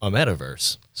is a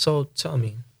metaverse? So tell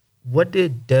me, What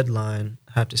did Deadline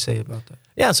have to say about that?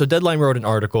 Yeah, so Deadline wrote an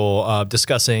article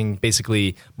discussing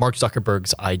basically Mark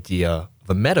Zuckerberg's idea of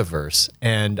a metaverse.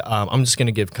 And I'm just going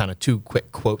to give kind of two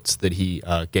quick quotes that he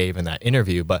gave in that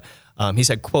interview. But he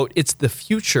said, quote, "It's the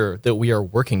future that we are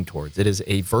working towards. It is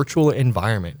a virtual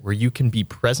environment where you can be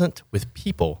present with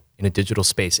people in a digital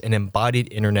space, an embodied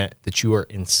internet that you are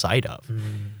inside of."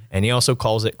 And he also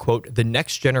calls it, quote, "the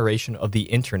next generation of the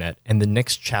internet and the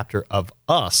next chapter of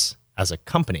us as a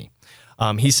company."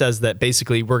 He says that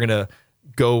basically we're going to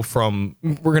go from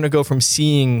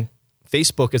seeing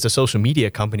Facebook as a social media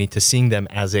company to seeing them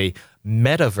as a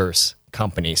metaverse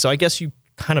company. So I guess you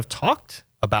kind of talked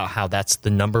about how that's the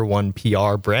number one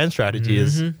PR brand strategy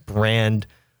is brand.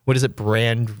 What is it?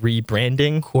 Brand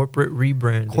rebranding? Corporate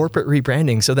rebranding. Corporate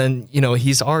rebranding. So then,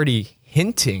 he's already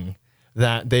hinting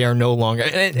that they are no longer,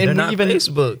 and They're not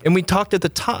Facebook. And we talked at the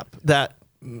top that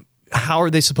how are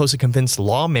they supposed to convince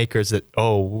lawmakers that,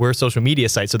 we're a social media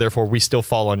site, so therefore we still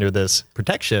fall under this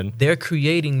protection? They're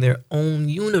creating their own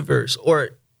universe,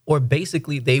 or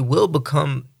basically they will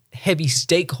become heavy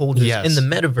stakeholders in the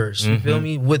metaverse. You feel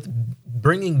me? With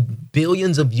bringing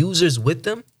billions of users with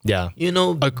them. Yeah.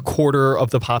 A quarter of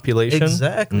the population.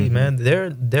 Exactly, man.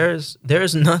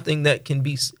 There's nothing that can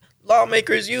be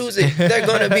lawmakers use it. They're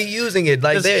going to be using it.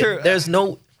 Like there's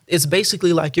no. It's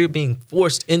basically like you're being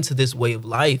forced into this way of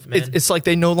life, man. It's like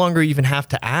they no longer even have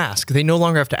to ask. They no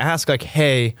longer have to ask, like,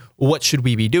 hey, what should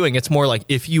we be doing? It's more like,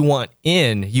 if you want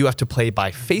in, you have to play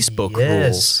by Facebook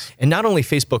rules. And not only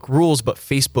Facebook rules, but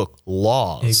Facebook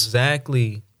laws.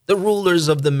 Exactly. The rulers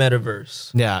of the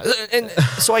metaverse. Yeah. And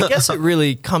so I guess it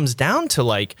really comes down to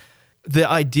like the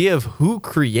idea of who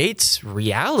creates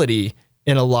reality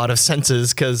in a lot of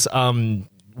senses, because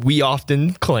we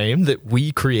often claim that we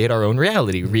create our own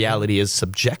reality. Reality is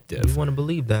subjective. We want to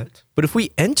believe that. But if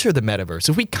we enter the metaverse,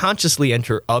 if we consciously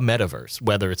enter a metaverse,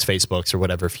 whether it's Facebook's or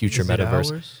whatever future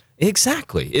metaverse. Ours?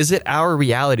 Exactly. Is it our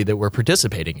reality that we're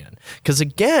participating in? Because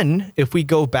again, if we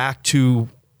go back to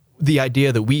the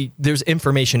idea that there's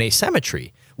information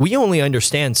asymmetry, we only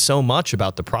understand so much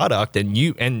about the product, and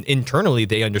internally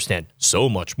they understand so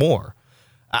much more.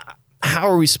 How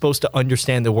are we supposed to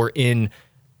understand that we're in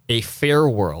a fair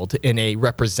world, in a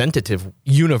representative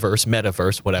universe,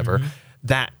 metaverse, whatever,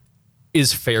 that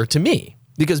is fair to me?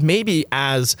 Because maybe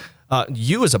as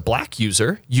you as a black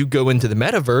user, you go into the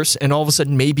metaverse and all of a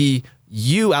sudden maybe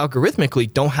you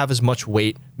algorithmically don't have as much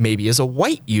weight maybe as a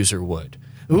white user would.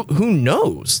 Who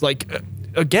knows? Like,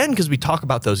 again, because we talk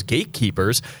about those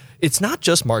gatekeepers, it's not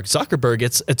just Mark Zuckerberg.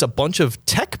 It's a bunch of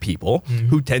tech people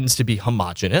who tends to be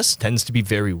homogenous, tends to be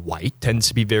very white, tends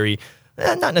to be very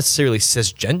not necessarily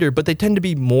cisgender, but they tend to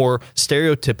be more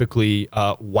stereotypically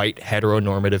white,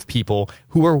 heteronormative people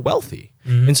who are wealthy.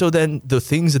 And so then the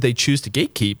things that they choose to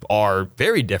gatekeep are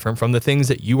very different from the things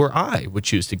that you or I would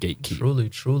choose to gatekeep. Truly,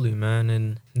 truly, man.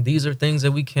 And these are things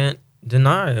that we can't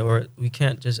deny, or we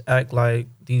can't just act like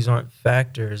these aren't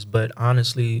factors. But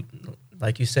honestly,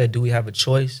 like you said, do we have a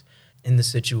choice in the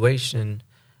situation?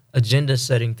 Agenda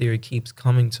setting theory keeps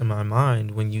coming to my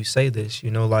mind when you say this,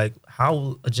 like how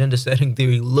will agenda setting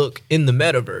theory look in the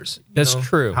metaverse? That's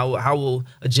true. How will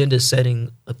agenda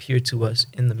setting appear to us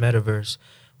in the metaverse?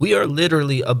 We are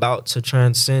literally about to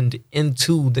transcend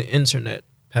into the internet,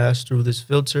 pass through this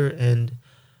filter, and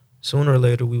sooner or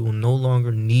later we will no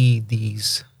longer need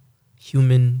these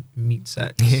human meat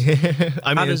sacks.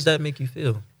 How does that make you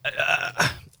feel?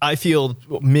 I feel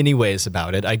many ways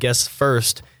about it. I guess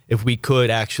first, if we could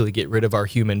actually get rid of our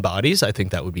human bodies, I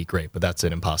think that would be great, but that's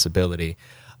an impossibility.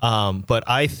 But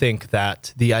I think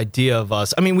that the idea of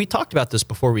us, we talked about this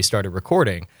before we started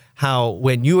recording, how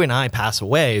when you and I pass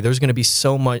away, there's going to be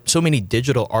so many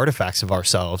digital artifacts of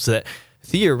ourselves that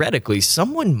theoretically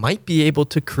someone might be able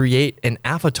to create an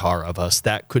avatar of us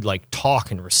that could like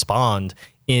talk and respond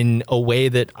in a way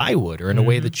that I would, or in a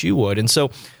way that you would. And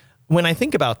so when I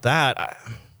think about that,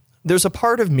 there's a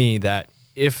part of me that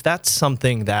if that's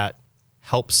something that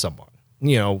helps someone,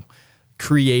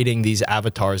 creating these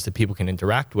avatars that people can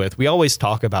interact with, we always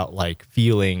talk about like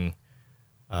feeling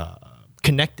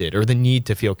connected, or the need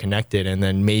to feel connected. And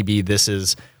then maybe this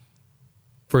is,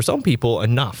 for some people,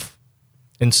 enough.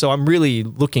 And so I'm really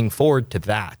looking forward to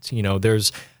that.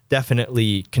 There's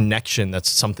definitely connection. That's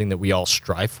something that we all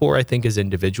strive for, I think, as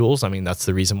individuals. That's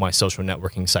the reason why social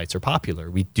networking sites are popular.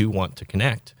 We do want to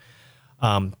connect.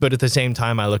 But at the same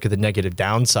time, I look at the negative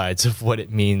downsides of what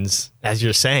it means. As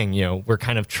you're saying, we're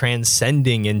kind of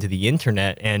transcending into the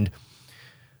internet, and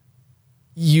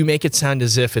you make it sound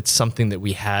as if it's something that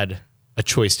we had a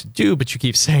choice to do, but you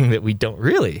keep saying that we don't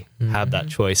really have that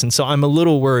choice. And so I'm a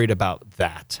little worried about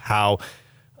that, how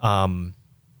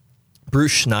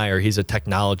Bruce Schneier, he's a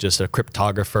technologist, a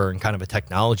cryptographer, and kind of a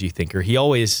technology thinker. He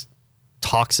always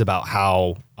talks about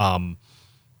how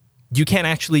you can't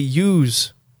actually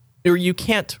use, or you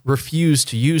can't refuse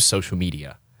to use social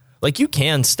media. Like, you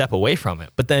can step away from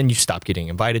it, but then you stop getting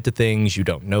invited to things, you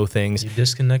don't know things. You're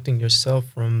disconnecting yourself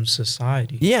from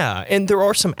society. Yeah, and there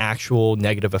are some actual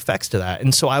negative effects to that.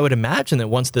 And so I would imagine that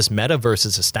once this metaverse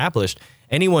is established,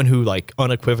 anyone who like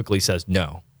unequivocally says,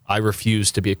 no, I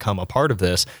refuse to become a part of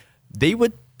this, they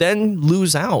would then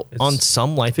lose out on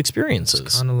some life experiences.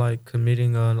 It's kind of like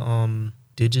committing a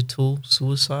digital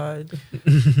suicide.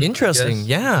 Interesting.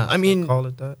 Yeah. I mean, call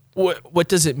it that. What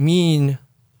does it mean?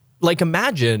 Like,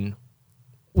 imagine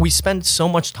we spend so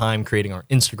much time creating our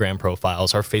Instagram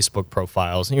profiles, our Facebook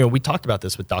profiles. You know, we talked about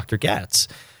this with Dr. Getz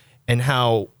and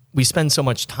how we spend so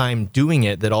much time doing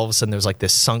it that all of a sudden there's like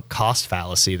this sunk cost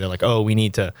fallacy. They're like, oh, we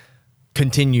need to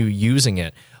continue using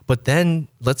it. But then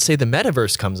let's say the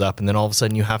metaverse comes up and then all of a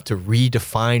sudden you have to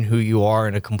redefine who you are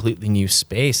in a completely new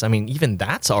space. I mean, even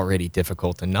that's already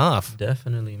difficult enough.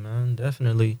 Definitely, man.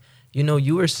 Definitely. You know,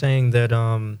 you were saying that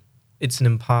it's an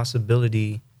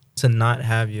impossibility to not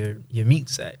have your meat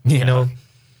sack. Yeah. You know,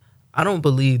 I don't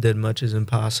believe that much is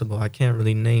impossible. I can't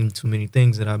really name too many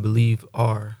things that I believe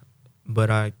are, but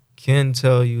I can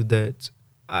tell you that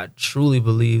I truly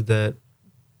believe that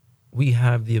we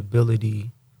have the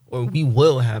ability, or we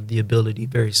will have the ability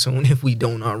very soon if we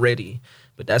don't already.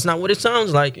 But that's not what it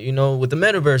sounds like. You know, with the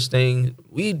metaverse thing,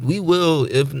 we will,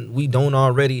 if we don't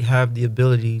already, have the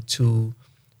ability to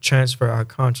transfer our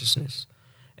consciousness.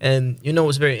 And, you know,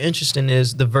 what's very interesting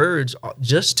is The Verge,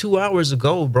 just 2 hours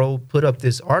ago, bro, put up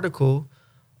this article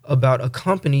about a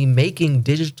company making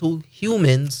digital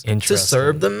humans to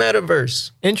serve the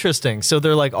metaverse. Interesting. So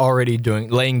they're like already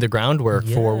laying the groundwork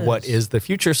for what is the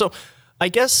future. So I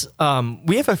guess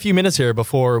we have a few minutes here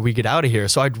before we get out of here.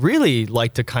 So I'd really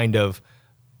like to kind of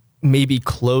maybe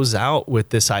close out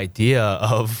with this idea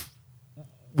of,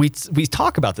 we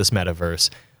talk about this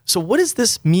metaverse. So what does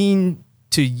this mean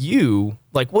to you?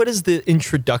 Like, what is the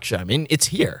introduction? I mean, it's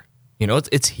here. You know,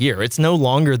 it's here. It's no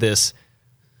longer this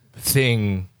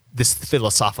thing, this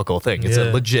philosophical thing. It's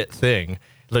a legit thing.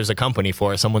 There's a company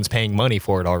for it. Someone's paying money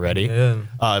for it already. Yeah.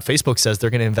 Facebook says they're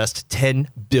going to invest $10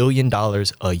 billion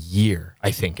a year,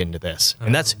 I think, into this.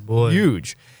 And that's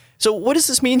huge. So what does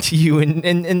this mean to you?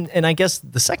 And I guess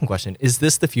the second question, is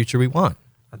this the future we want?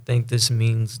 I think this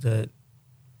means that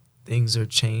things are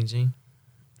changing,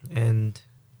 and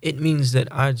it means that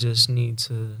I just need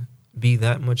to be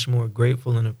that much more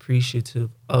grateful and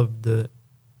appreciative of the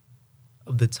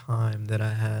time that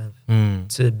I have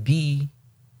to be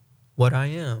what I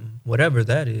am, whatever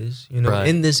that is, you know,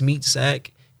 in this meat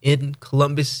sack in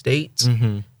Columbus State,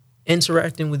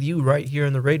 interacting with you right here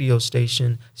in the radio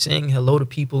station, saying hello to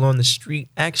people on the street,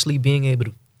 actually being able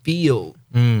to feel,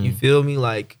 you feel me,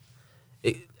 like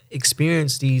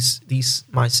experience these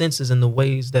my senses in the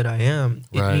ways that I am.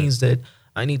 It means that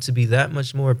I need to be that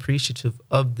much more appreciative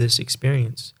of this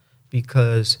experience,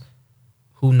 because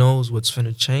who knows what's going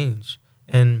to change.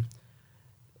 And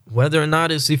whether or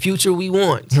not it's the future we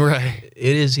want, it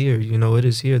is here. You know, it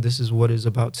is here. This is what is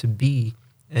about to be.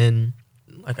 And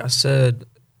like I said,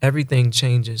 everything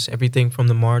changes. Everything from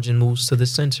the margin moves to the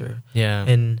center. Yeah.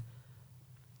 And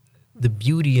the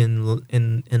beauty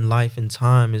in life and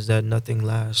time is that nothing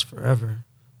lasts forever,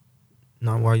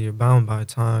 not while you're bound by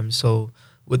time. So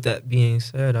with that being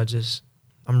said,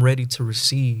 I'm ready to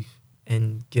receive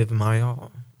and give my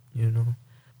all, you know.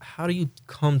 How do you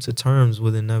come to terms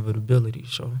with inevitability,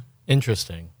 Shaw?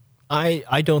 Interesting.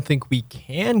 I don't think we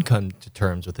can come to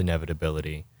terms with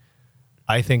inevitability.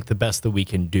 I think the best that we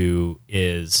can do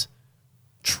is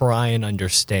try and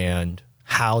understand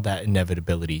how that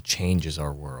inevitability changes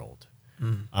our world.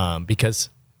 Because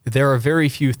there are very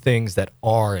few things that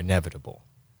are inevitable,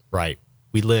 right?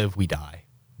 We live, we die.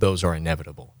 Those are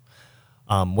inevitable.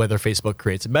 Whether Facebook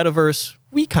creates a metaverse,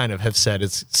 we kind of have said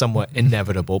it's somewhat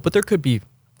inevitable, but there could be,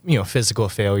 you know, physical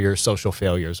failures, social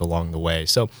failures along the way.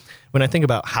 So when I think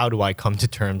about how do I come to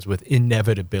terms with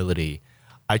inevitability,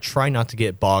 I try not to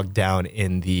get bogged down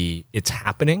in it's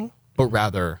happening, but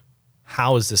rather,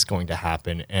 how is this going to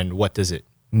happen and what does it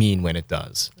mean when it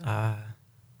does?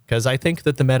 Because I think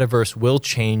that the metaverse will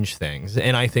change things,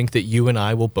 and I think that you and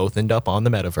I will both end up on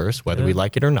the metaverse, whether we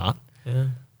like it or not.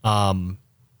 Yeah.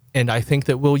 And I think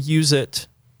that we'll use it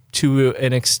to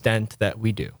an extent that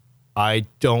we do. I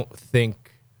don't think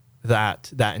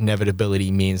that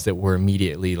inevitability means that we're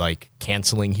immediately like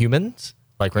canceling humans.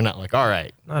 Like, we're not like, all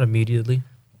right. Not immediately.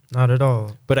 Not at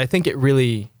all. But I think it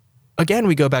really, again,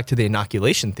 we go back to the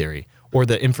inoculation theory. or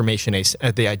the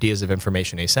the ideas of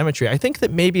information asymmetry. I think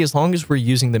that maybe as long as we're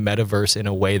using the metaverse in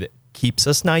a way that keeps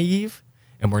us naive,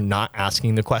 and we're not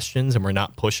asking the questions, and we're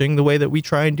not pushing the way that we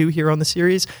try and do here on the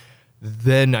series,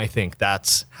 then I think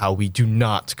that's how we do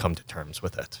not come to terms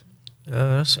with it.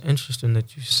 That's interesting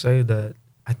that you say that.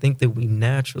 I think that we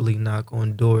naturally knock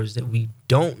on doors that we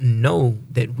don't know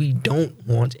that we don't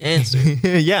want answered.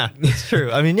 Yeah, it's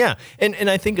true. I mean, yeah. And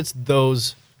I think it's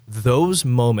those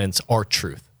moments are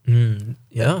truth.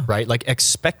 Yeah. Right? Like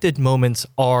expected moments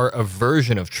are a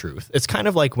version of truth. It's kind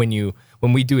of like when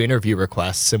we do interview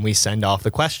requests and we send off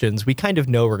the questions, we kind of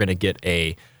know we're going to get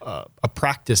a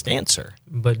practiced answer.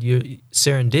 But your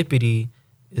serendipity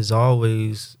is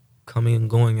always coming and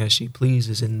going as she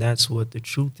pleases, and that's what the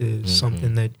truth is.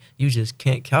 Something that you just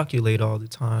can't calculate all the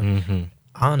time.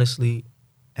 Honestly,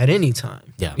 at any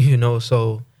time. Yeah.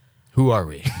 So who are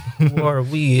we? who are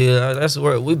we? That's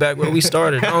where we back where we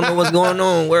started. I don't know what's going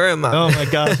on. Where am I? Oh my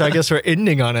gosh, I guess we're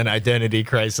ending on an identity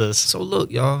crisis. So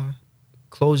look, y'all,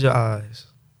 close your eyes.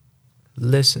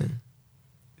 Listen.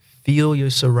 Feel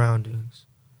your surroundings.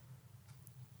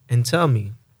 And tell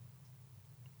me,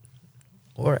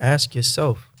 or ask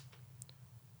yourself,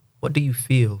 what do you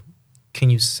feel?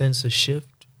 Can you sense a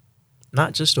shift?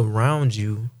 Not just around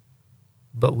you,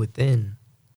 but within.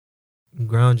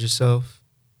 Ground yourself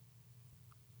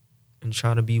and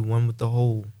try to be one with the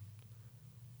whole.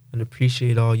 And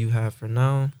appreciate all you have for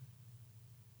now.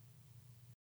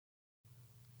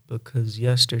 Because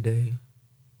yesterday,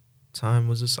 time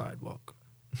was a sidewalk.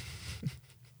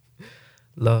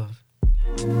 Love.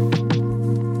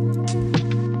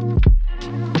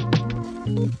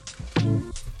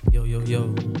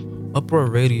 Yo. Uproar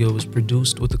Radio is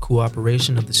produced with the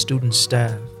cooperation of the student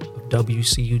staff of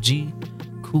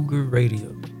WCUG, Cougar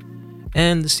Radio,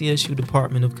 and the CSU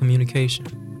Department of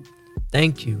Communication.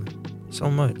 Thank you so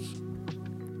much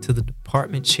to the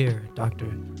department chair, Dr.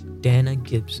 Dana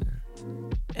Gibson,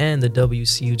 and the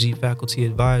WCUG faculty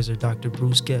advisor, Dr.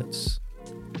 Bruce Getz,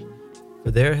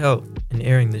 for their help in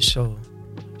airing this show.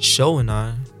 Show and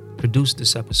I produced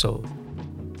this episode.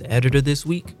 The editor this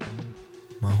week,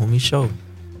 my homie Show.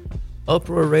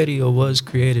 Uproar Radio was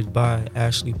created by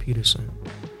Ashley Peterson.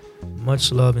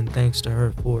 Much love and thanks to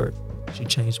her for it. She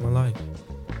changed my life.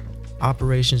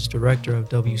 Operations Director of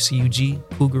WCUG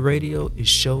Cougar Radio is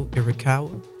Sho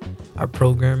Irikawa. Our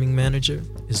programming manager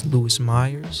is Lewis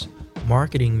Myers.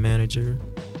 Marketing manager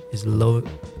is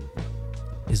Logan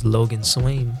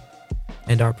Swain.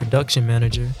 And our production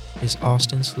manager is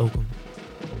Austin Slocum.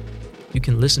 You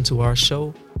can listen to our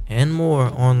show and more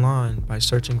online by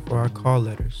searching for our call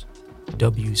letters,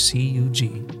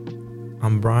 WCUG.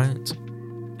 I'm Bryant,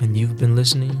 and you've been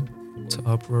listening to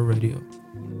Uproar Radio.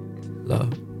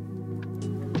 Love.